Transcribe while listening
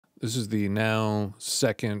This is the now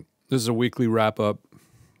second. This is a weekly wrap up,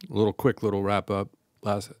 quick little wrap up.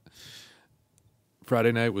 Last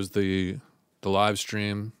Friday night was the live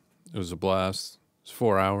stream. It was a blast. It's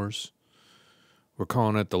 4 hours. We're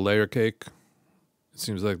calling it the layer cake. It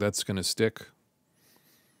seems like that's gonna stick.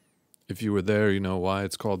 If you were there, you know why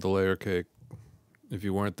it's called the layer cake. If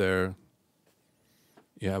you weren't there,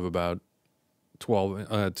 you have about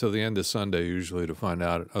 12 till the end of Sunday usually to find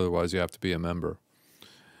out. Otherwise, you have to be a member.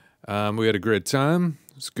 We had a great time.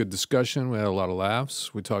 It was a good discussion. We had a lot of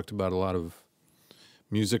laughs. We talked about a lot of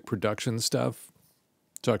music production stuff.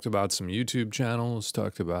 Talked about some YouTube channels.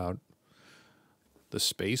 Talked about the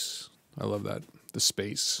space. I love that. The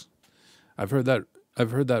space. I've heard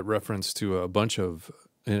that reference to a bunch of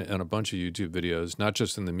in a bunch of YouTube videos, not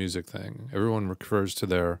just in the music thing. Everyone refers to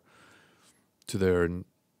their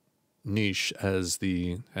niche as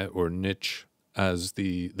niche as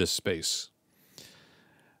the space.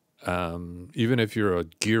 Even if you're a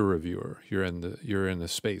gear reviewer, you're in the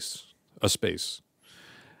space, a space.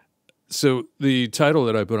 So the title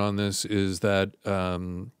that I put on this is that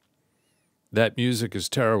that music is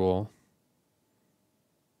terrible,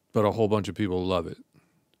 but a whole bunch of people love it.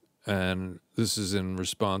 And this is in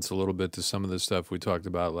response a little bit to some of the stuff we talked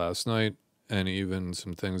about last night, and even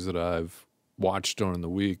some things that I've watched during the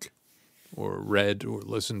week or read or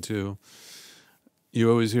listened to.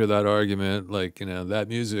 You always hear that argument, like, you know, that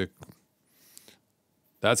music,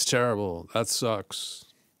 that's terrible, that sucks,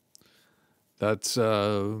 that's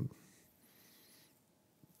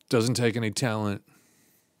doesn't take any talent,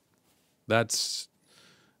 that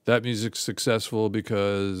music's successful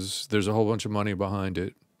because there's a whole bunch of money behind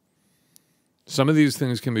it. Some of these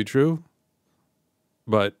things can be true,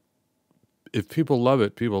 but if people love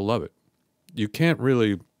it, people love it. You can't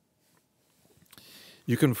really...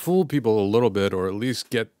 You can fool people a little bit, or at least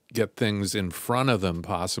get things in front of them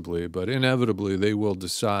possibly, but inevitably they will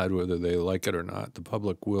decide whether they like it or not. The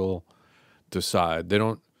public will decide. They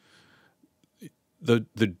don't...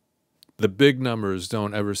 The big numbers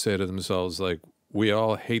don't ever say to themselves, like, we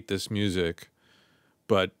all hate this music,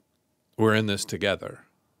 but we're in this together.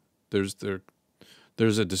 There's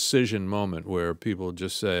a decision moment where people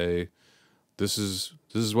just say, this is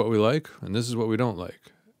what we like and this is what we don't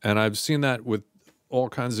like. And I've seen that with all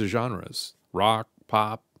kinds of genres: rock,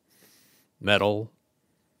 pop, metal,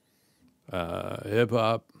 hip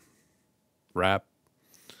hop, rap,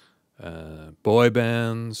 boy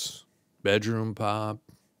bands, bedroom pop,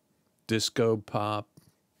 disco pop,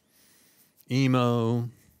 emo,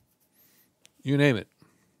 you name it.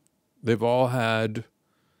 They've all had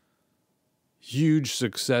huge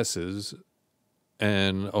successes,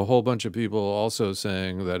 and a whole bunch of people also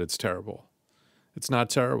saying that it's terrible. It's not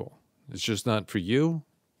terrible. It's just not for you,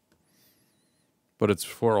 but it's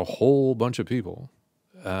for a whole bunch of people.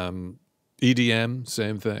 EDM,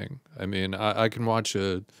 same thing. I mean, I can watch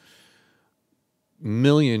a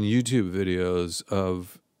million YouTube videos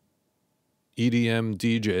of EDM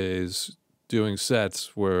DJs doing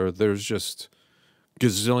sets where there's just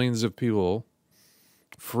gazillions of people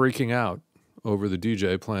freaking out over the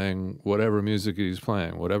DJ playing whatever music he's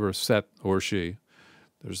playing, whatever set or she.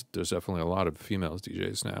 There's definitely a lot of females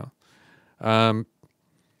DJs now. I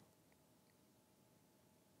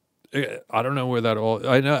don't know where that all...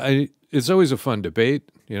 it's always a fun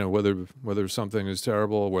debate, you know, whether something is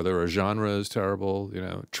terrible, whether a genre is terrible, you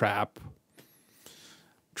know, trap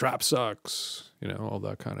sucks, you know, all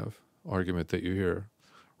that kind of argument that you hear.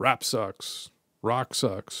 Rap sucks, rock's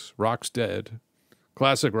dead,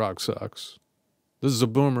 classic rock sucks. This is a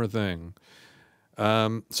boomer thing.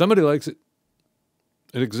 Somebody likes it.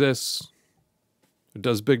 It exists. It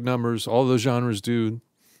does big numbers. All those genres do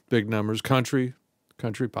big numbers. Country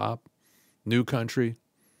pop, new country.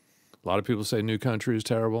 A lot of people say new country is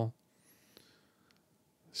terrible.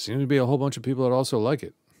 Seems to be a whole bunch of people that also like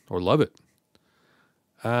it or love it.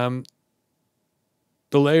 The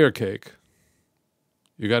layer cake.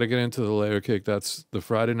 You got to get into the layer cake. That's the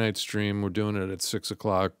Friday night stream. We're doing it at 6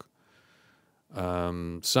 o'clock.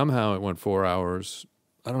 Somehow it went 4 hours.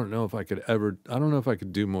 I don't know if I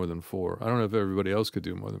could do more than 4. I don't know if everybody else could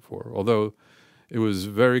do more than 4. Although it was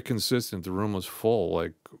very consistent. The room was full,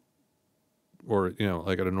 like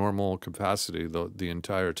at a normal capacity the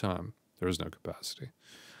entire time. There was no capacity.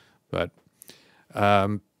 But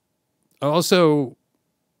I also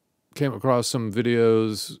came across some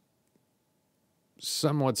videos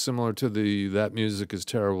somewhat similar to that music is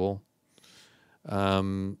terrible.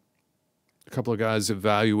 A couple of guys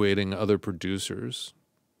evaluating other producers,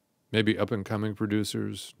 maybe up-and-coming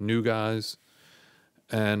producers, new guys,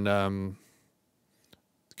 and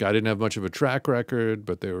Guy didn't have much of a track record,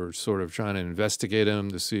 but they were sort of trying to investigate him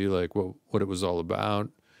to see like what it was all about.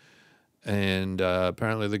 And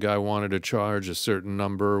apparently the guy wanted to charge a certain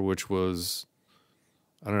number, which was,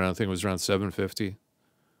 I don't know, I think it was around $750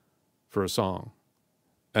 for a song.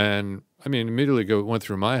 And I mean, immediately went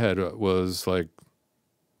through my head was like,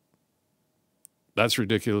 that's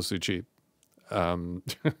ridiculously cheap.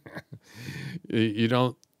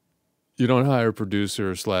 You don't hire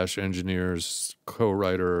producer / engineers,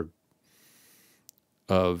 co-writer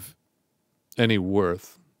of any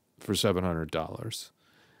worth for $700.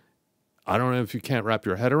 I don't know if you can't wrap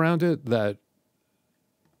your head around it, that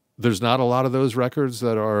there's not a lot of those records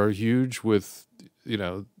that are huge with, you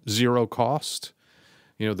know, zero cost,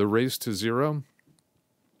 you know, the race to zero.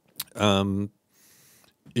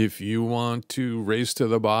 If you want to race to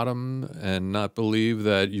the bottom and not believe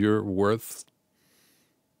that you're worth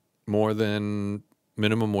more than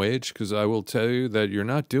minimum wage, because I will tell you that you're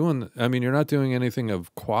not doing anything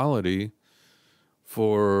of quality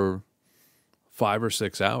for 5 or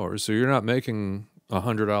 6 hours. So you're not making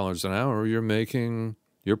 $100 an hour.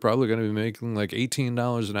 You're probably going to be making like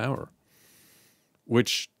 $18 an hour,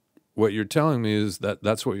 which what you're telling me is that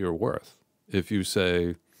that's what you're worth. If you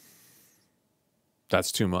say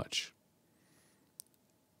that's too much,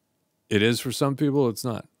 it is for some people. It's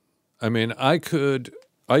not. I mean, I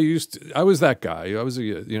was that guy. I was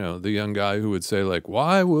the young guy who would say like,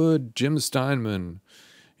 why would Jim Steinman,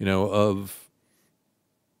 you know, of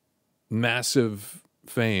massive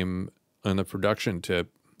fame on the production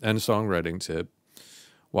tip and songwriting tip,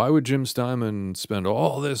 why would Jim Steinman spend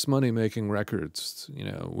all this money making records? You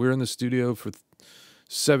know, we're in the studio for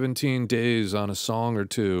 17 days on a song or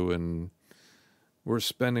two, and he's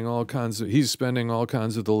spending all kinds of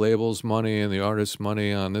the label's money and the artist's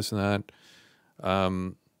money on this and that.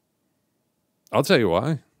 I'll tell you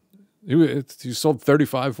why. He sold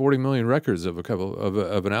 35, 40 million records of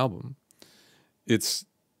an album. It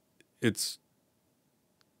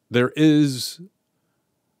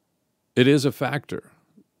is a factor.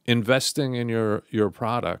 Investing in your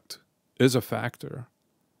product is a factor,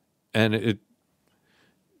 and it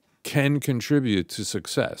can contribute to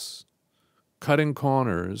success. Cutting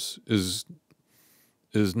corners is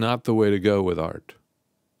not the way to go with art,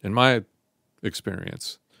 in my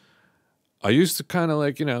experience. I used to kind of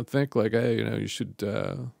like, you know, think like, hey, you know, you should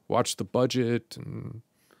watch the budget, and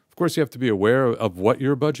of course you have to be aware of what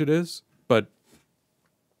your budget is, but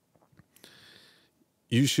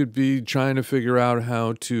you should be trying to figure out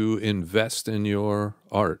how to invest in your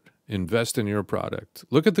art, invest in your product.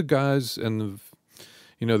 Look at the guys and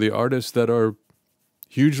the artists that are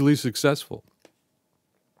hugely successful.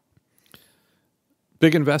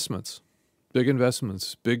 Big investments,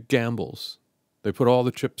 big gambles. They put all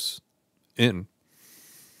the chips in.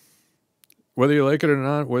 Whether you like it or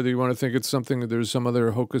not, whether you want to think it's something that there's some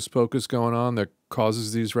other hocus pocus going on that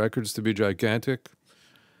causes these records to be gigantic,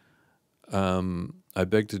 I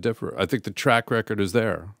beg to differ. I think the track record is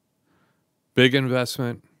there. Big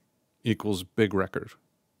investment equals big record.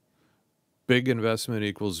 Big investment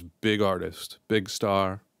equals big artist, big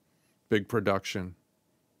star, big production.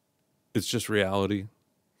 It's just reality.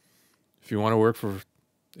 If you want to work for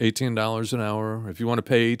 $18 an hour, if you want to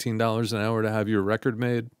pay $18 an hour to have your record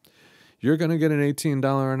made, you're going to get an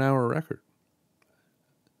 $18 an hour record.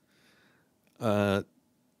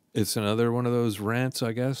 It's another one of those rants,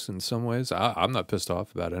 I guess, in some ways. I'm not pissed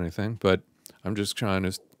off about anything, but I'm just trying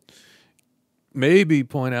to maybe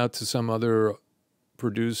point out to some other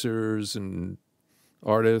producers and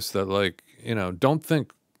artists that, like, you know, don't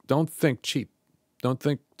think cheap. Don't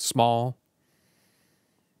think small.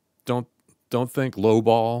 Don't think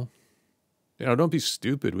lowball. You know, don't be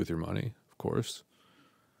stupid with your money, of course.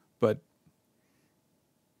 But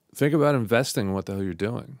think about investing in what the hell you're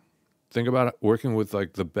doing. Think about working with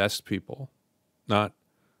like the best people, not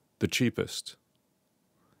the cheapest.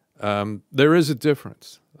 There is a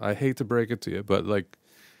difference. I hate to break it to you, but like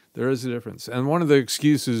there is a difference. And one of the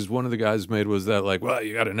excuses one of the guys made was that like, well,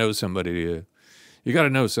 you got to know somebody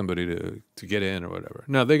to get in or whatever.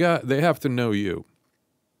 No, they have to know you.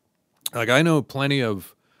 Like I know plenty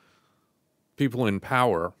of people in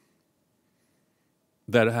power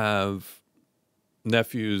that have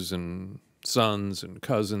nephews and sons and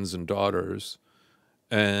cousins and daughters,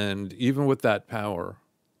 and even with that power,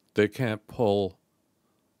 they can't pull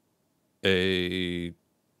a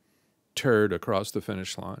turd across the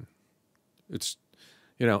finish line. It's,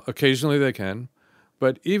 you know, occasionally they can,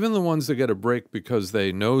 but even the ones that get a break because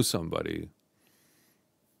they know somebody,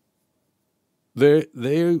 they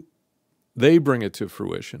bring it to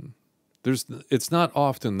fruition. It's not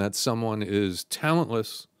often that someone is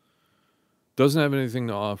talentless doesn't have anything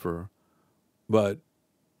to offer, but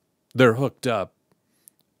they're hooked up,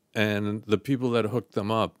 and the people that hook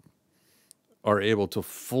them up are able to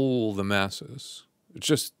fool the masses. It's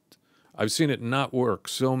just, I've seen it not work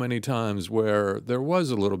so many times where there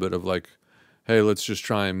was a little bit of like, hey, let's just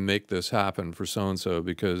try and make this happen for so-and-so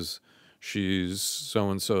because she's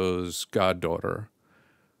so-and-so's goddaughter.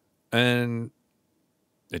 And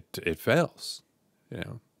it fails, you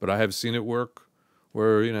know. But I have seen it work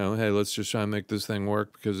where, you know, hey, let's just try and make this thing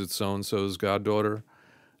work because it's so-and-so's goddaughter.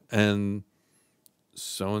 And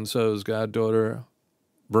so-and-so's goddaughter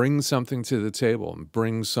brings something to the table and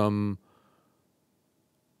brings some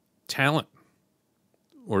talent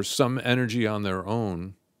or some energy on their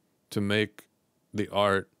own to make the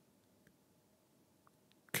art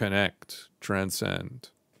connect, transcend.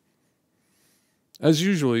 As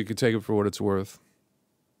usual, you can take it for what it's worth.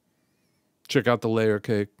 Check out the layer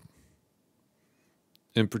cake.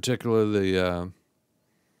 In particular, the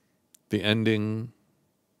ending,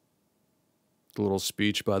 the little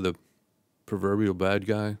speech by the proverbial bad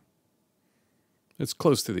guy. It's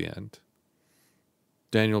close to the end.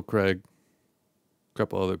 Daniel Craig, a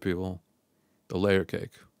couple other people, the layer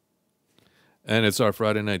cake. And it's our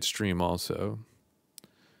Friday night stream also.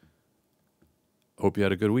 Hope you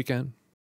had a good weekend.